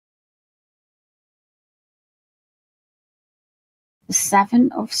The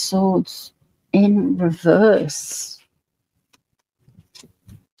Seven of Swords in reverse.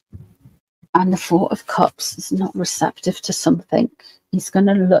 And the Four of Cups is not receptive to something. He's going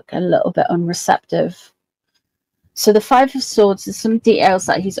to look a little bit unreceptive. So the Five of Swords is some details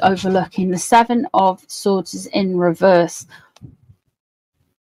that he's overlooking. The Seven of Swords is in reverse.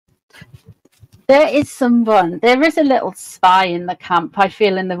 There is a little spy in the camp, I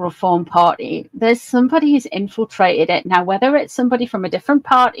feel, in the Reform Party. There's somebody who's infiltrated it. Now, whether it's somebody from a different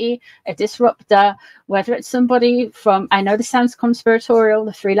party, a disruptor, whether it's somebody from, I know this sounds conspiratorial,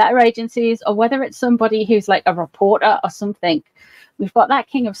 the three-letter agencies, or whether it's somebody who's like a reporter or something. We've got that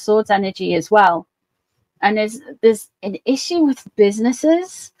King of Swords energy as well. And there's an issue with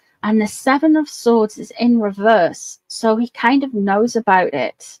businesses, and the Seven of Swords is in reverse. So he kind of knows about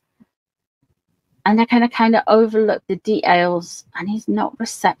it. And I kind of overlook the details, and he's not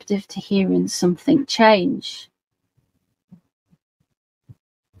receptive to hearing something change.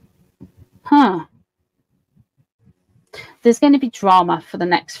 There's going to be drama for the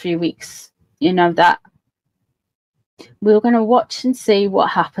next few weeks. You know that. We're going to watch and see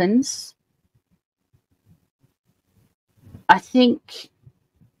what happens. I think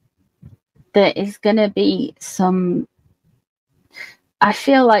there is going to be some... I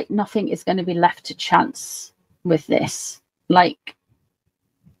feel like nothing is going to be left to chance with this, like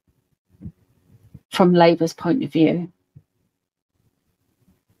from Labour's point of view.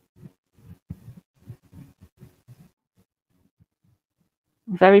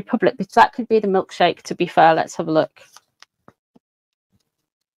 Very public, because that could be the milkshake, to be fair. Let's have a look.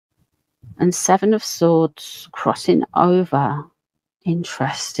 And Seven of Swords crossing over.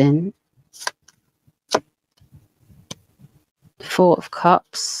 Interesting. Four of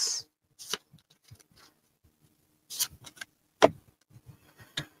Cups.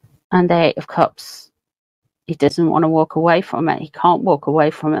 And the Eight of Cups. He doesn't want to walk away from it. He can't walk away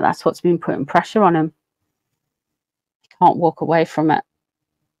from it. That's what's been putting pressure on him. He can't walk away from it.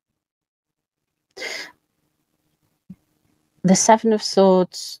 The Seven of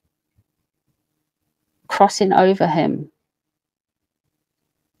Swords crossing over him.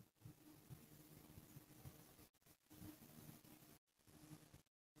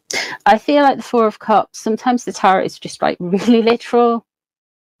 I feel like the Four of Cups, sometimes the tarot is just like really literal.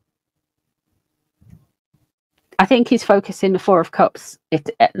 I think he's focusing the Four of Cups.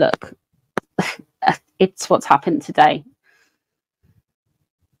 Look, it's what's happened today.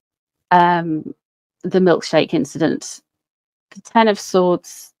 The milkshake incident. The Ten of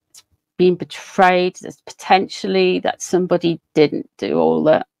Swords being betrayed. There's potentially that somebody didn't do all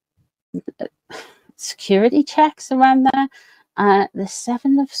the security checks around there. The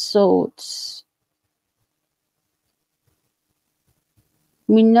Seven of Swords.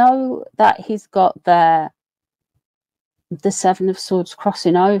 We know that he's got the Seven of Swords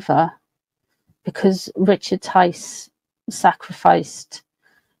crossing over because Richard Tice sacrificed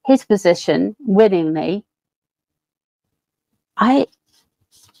his position willingly. I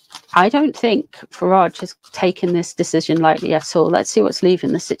don't think Farage has taken this decision lightly at all. Let's see what's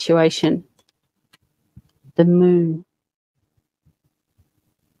leaving the situation. The Moon.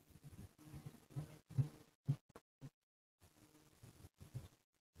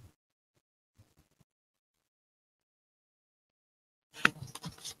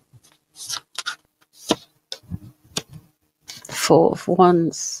 Four of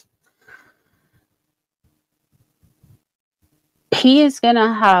Wands. He is going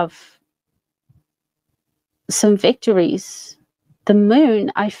to have some victories. The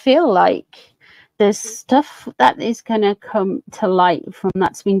Moon, I feel like there's stuff that is going to come to light from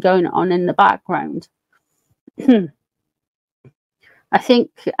that's been going on in the background. I think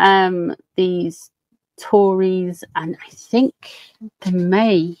these Tories, and I think there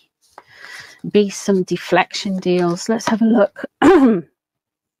may be some deflection deals. Let's have a look.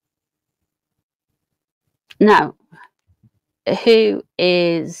 Now, who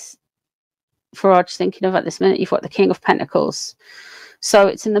is Farage thinking of at this minute? You've got the King of Pentacles. So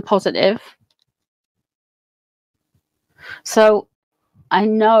it's in the positive. So I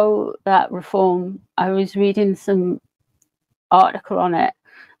know that Reform, I was reading some article on it,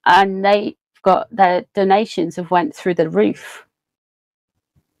 and they've got their donations have went through the roof.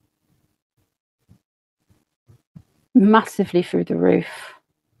 Massively through the roof.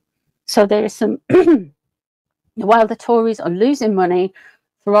 So there is some while the Tories are losing money,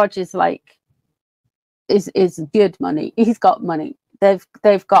 Farage is like is good money. He's got money.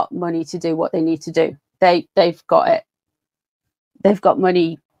 They've got money to do what they need to do. They've got it. They've got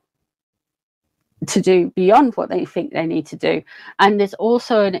money to do beyond what they think they need to do. And there's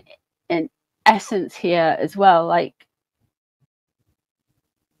also an essence here as well, like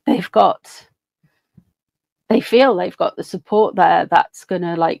they feel they've got the support there that's going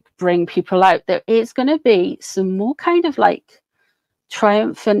to like bring people out. There is going to be some more kind of like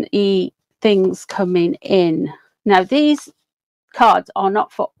triumphant-y things coming in. Now, these cards are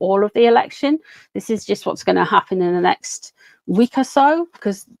not for all of the election. This is just what's going to happen in the next week or so,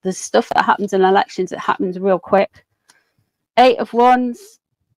 because the stuff that happens in elections, it happens real quick. 8 of Wands.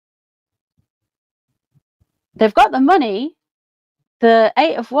 They've got the money. The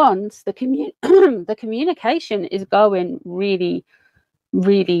 8 of Wands, the communication is going really,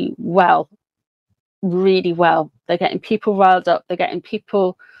 really well. Really well. They're getting people riled up. They're getting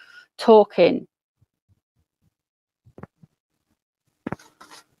people talking.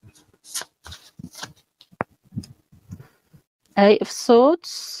 Eight of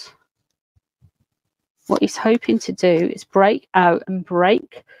Swords. What he's hoping to do is break out and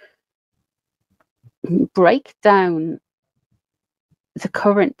break down the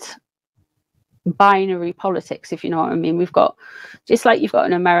current binary politics, if you know what I mean. We've got, just like you've got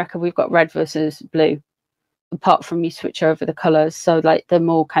in America, we've got red versus blue, apart from you switch over the colors. So like the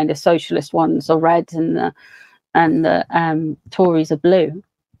more kind of socialist ones are red and the Tories are blue.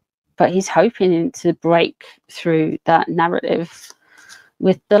 But he's hoping to break through that narrative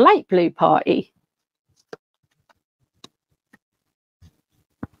with the light blue party.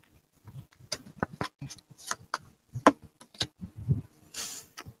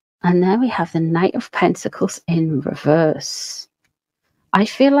 And there we have the Knight of Pentacles in reverse. I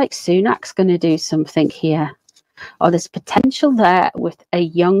feel like Sunak's going to do something here. Or there's potential there with a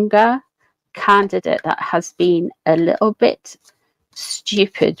younger candidate that has been a little bit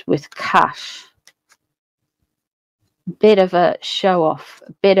stupid with cash. Bit of a show off,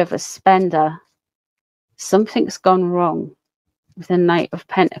 a bit of a spender. Something's gone wrong with the Knight of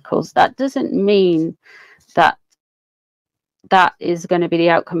Pentacles. That doesn't mean that that is going to be the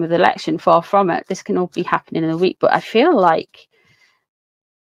outcome of the election. Far from it. This can all be happening in a week, but I feel like